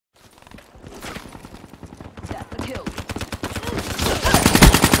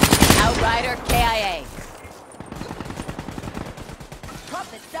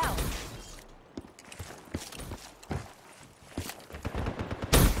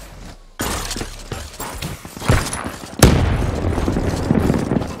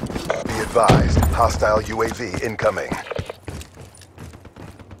advised, hostile UAV incoming.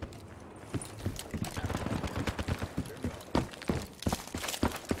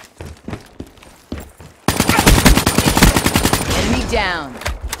 Enemy down.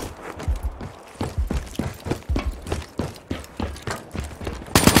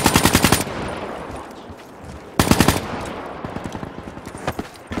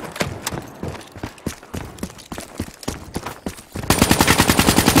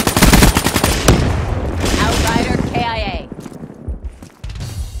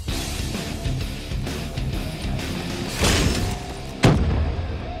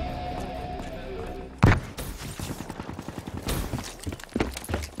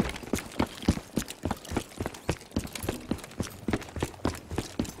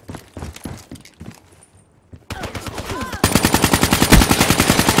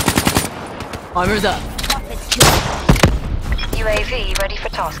 Armor's up. UAV ready for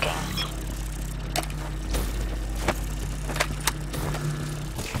tasking.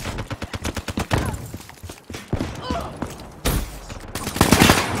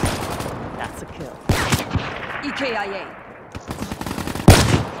 That's a kill. EKIA.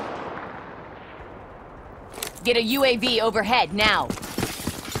 Get a UAV overhead now.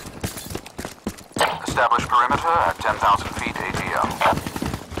 Establish perimeter at 10,000 feet ATL.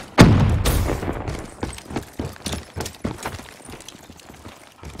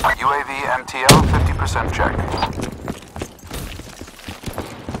 UAV MTL 50% check.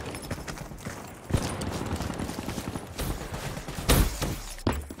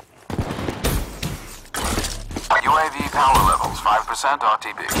 UAV power levels 5%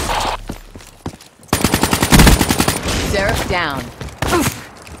 RTB. Seraph down.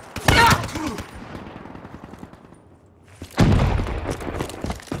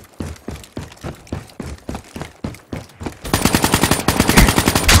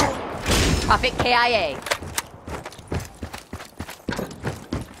 Prophet KIA.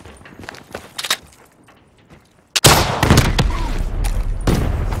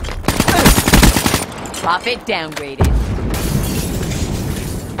 Prophet downgraded.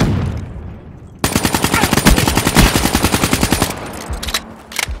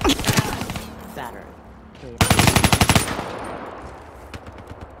 Batter.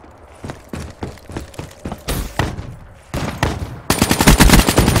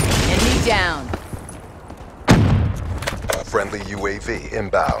 Enemy down. Friendly UAV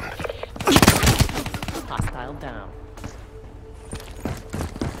inbound. Hostile down.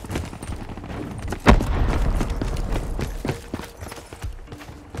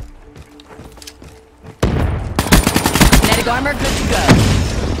 Kinetic armor good to go.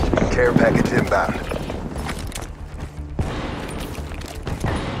 Care package inbound.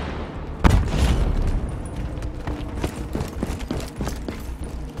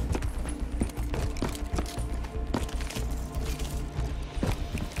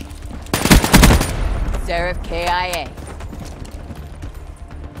 Seraph KIA.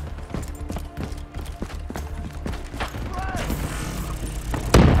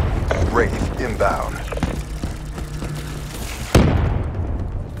 Wraith inbound.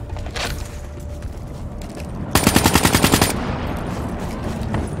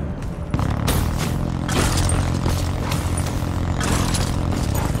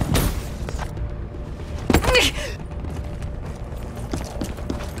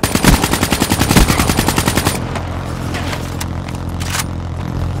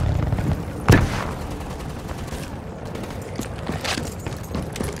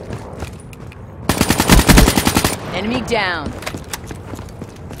 Enemy down.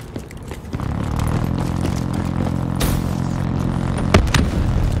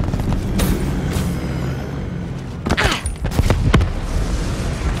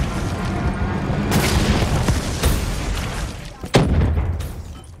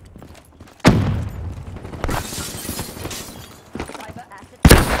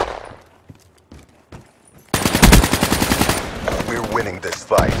 We're winning this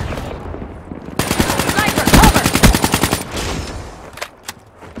fight. Sniper, cover!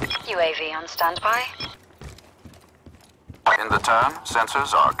 UAV on standby. In the turn,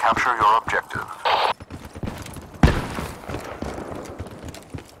 sensors are capture your objective.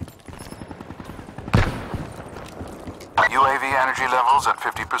 UAV energy levels at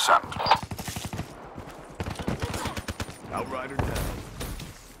 50%. Outrider down.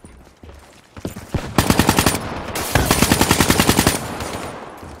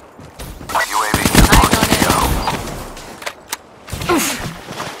 UAV Eyes on it.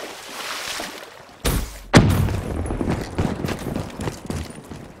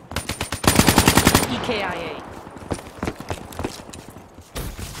 EKIA.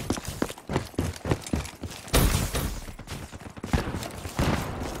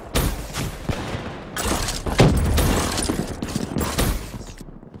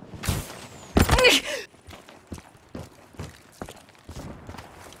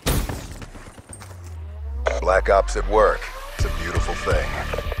 Black Ops at work. It's a beautiful thing.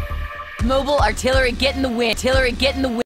 Mobile artillery, get in the wind. Artillery, get in the wind.